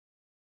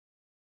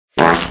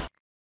Alright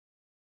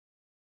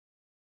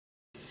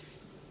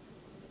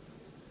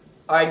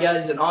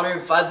guys, in honor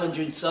of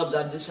 500 subs,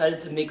 I've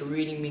decided to make a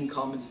reading mean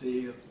comments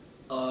video.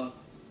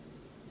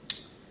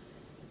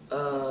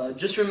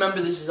 Just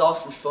remember this is all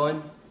for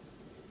fun.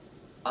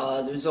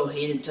 There's no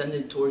hate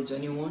intended towards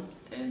anyone,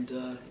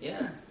 and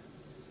yeah.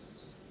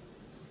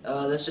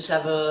 Let's just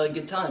have a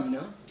good time, you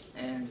know?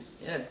 And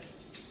yeah.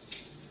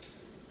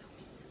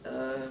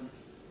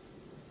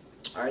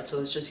 Alright, so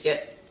let's just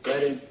get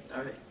right in.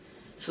 Alright.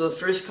 So the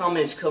first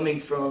comment is coming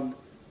from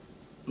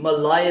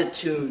Malaya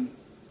Toon,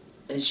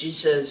 and she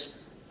says,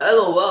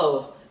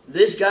 LOL,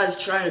 this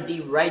guy's trying to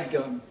be right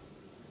gum.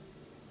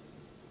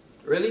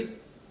 Really?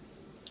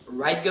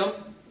 Right gum?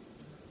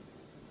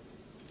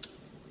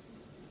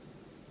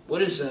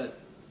 What is that?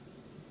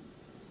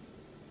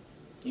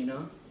 You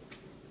know?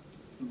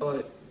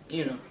 But,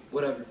 you know,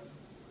 whatever.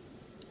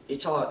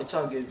 It's all good.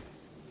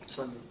 It's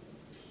all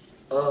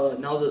good.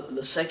 Now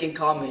the second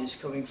comment is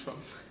coming from...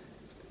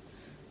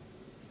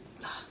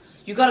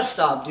 You gotta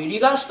stop, dude. You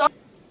gotta stop.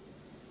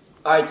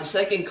 Alright, the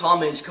second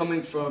comment is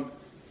coming from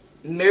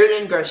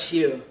Marilyn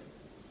Garcia.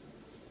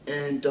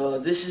 And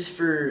this is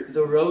for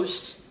the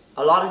roast.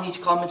 A lot of these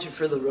comments are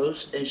for the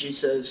roast. And she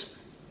says,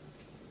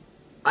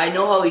 I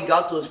know how he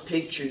got those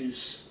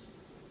pictures.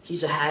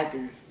 He's a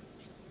hacker.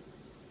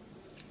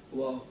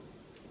 Well,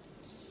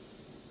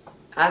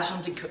 I have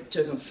something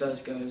to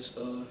confess, guys.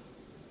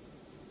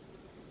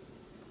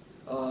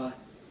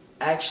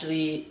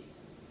 Actually,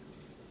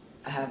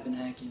 I have been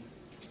hacking.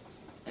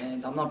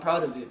 And I'm not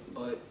proud of it,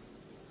 but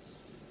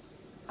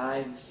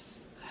I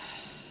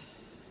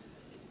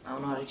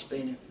don't know how to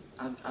explain it.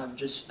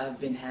 I've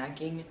been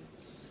hacking.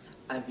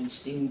 I've been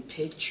stealing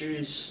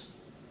pictures.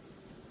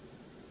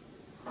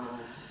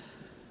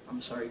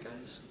 I'm sorry,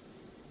 guys.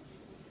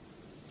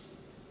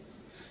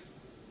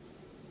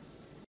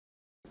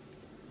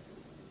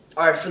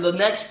 Alright, for the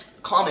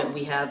next comment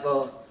we have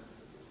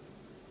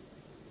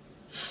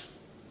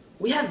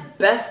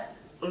Beth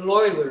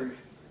Lawler.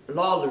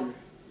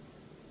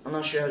 I'm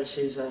not sure how to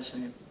say his last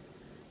name.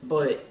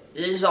 But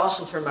it is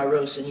also for my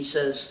roast, and he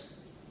says,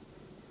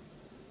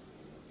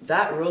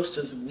 that roast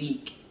is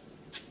weak.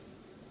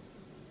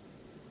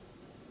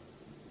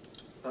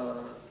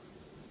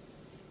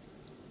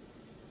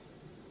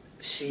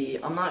 See,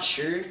 I'm not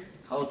sure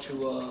how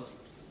to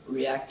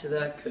react to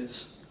that,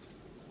 because,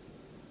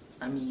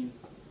 I mean,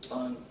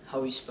 on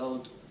how he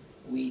spelled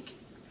weak,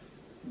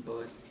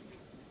 but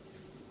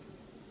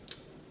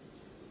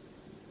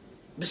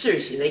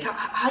seriously, like,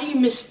 how do you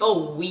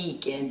misspell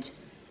weak and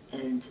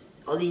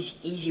all these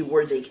easy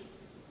words,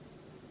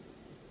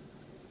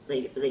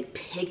 like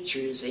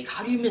pictures, like,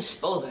 how do you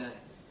misspell that?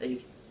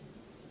 Like,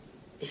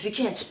 if you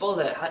can't spell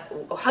that,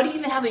 how do you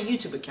even have a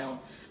YouTube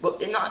account?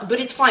 But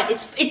it's fine.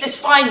 It's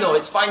fine though.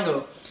 It's fine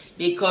though,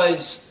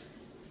 because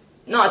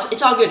no,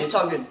 it's all good. It's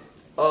all good.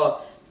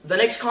 The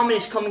next comment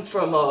is coming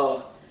from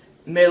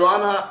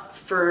Melana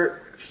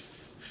for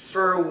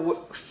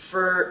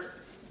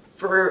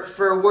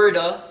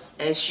Worda,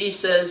 and she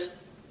says,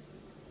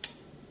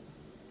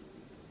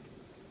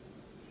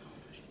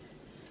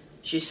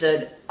 she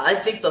said, I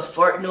think the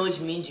fart noise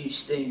means you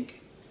stink.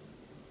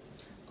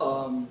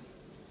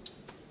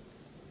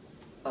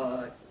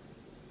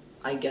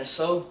 I guess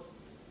so.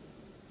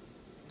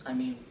 I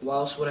mean, why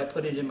else would I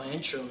put it in my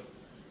intro?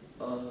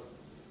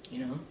 You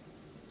know,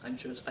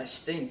 I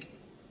stink.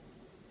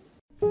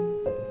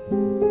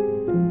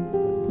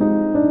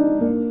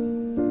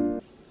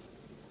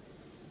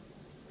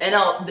 And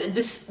now,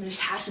 this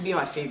has to be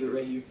my favorite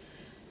right here.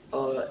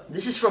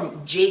 This is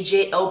from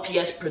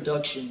JJLPS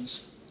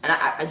Productions. And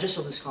I just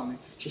saw this comment.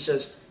 She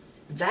says,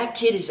 that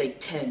kid is like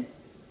 10.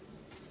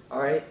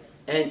 Alright?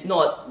 And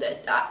no,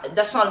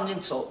 that's not an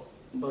insult.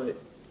 But,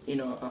 you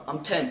know,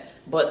 I'm 10.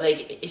 But,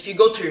 like, if you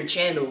go to her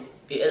channel,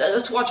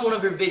 let's watch one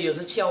of her videos.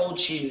 Let's see how old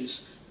she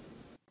is.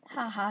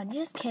 Haha,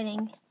 just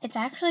kidding. It's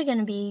actually going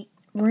to be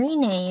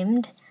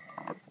renamed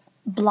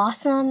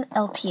Blossom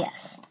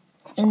LPS.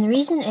 And the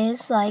reason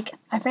is, like,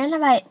 I ran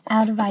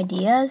out of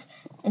ideas,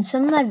 and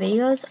some of my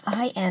videos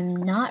I am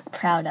not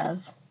proud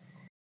of.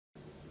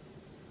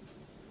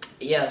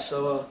 Yeah,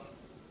 so,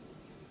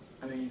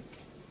 I mean,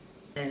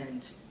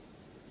 and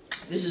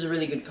this is a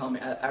really good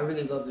comment. I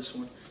really love this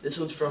one. This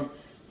one's from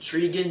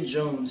Tregan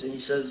Jones, and he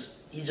says,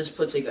 he just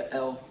puts like a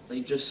L,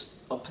 like just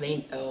a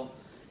plain L,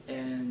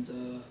 and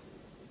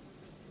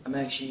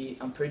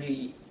I'm pretty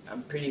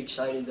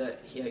excited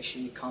that he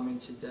actually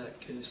commented that,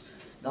 because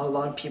not a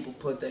lot of people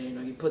put that, you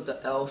know. He put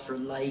the L for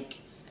like,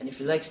 and if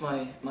he likes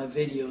my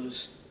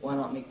videos, why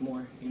not make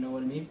more, you know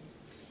what I mean?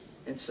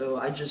 And so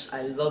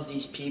I love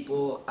these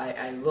people.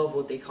 I love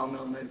what they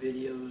comment on my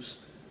videos.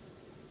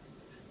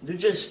 They're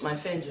just, my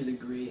fans are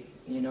great,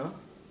 you know?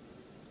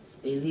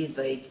 They leave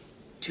like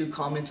 2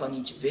 comments on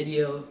each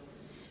video.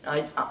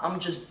 And I'm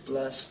just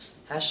blessed.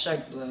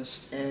 Hashtag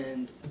blessed.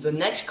 And the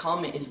next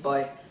comment is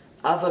by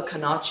Ava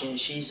Kanache, and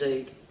she's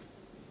like,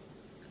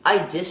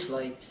 I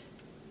disliked.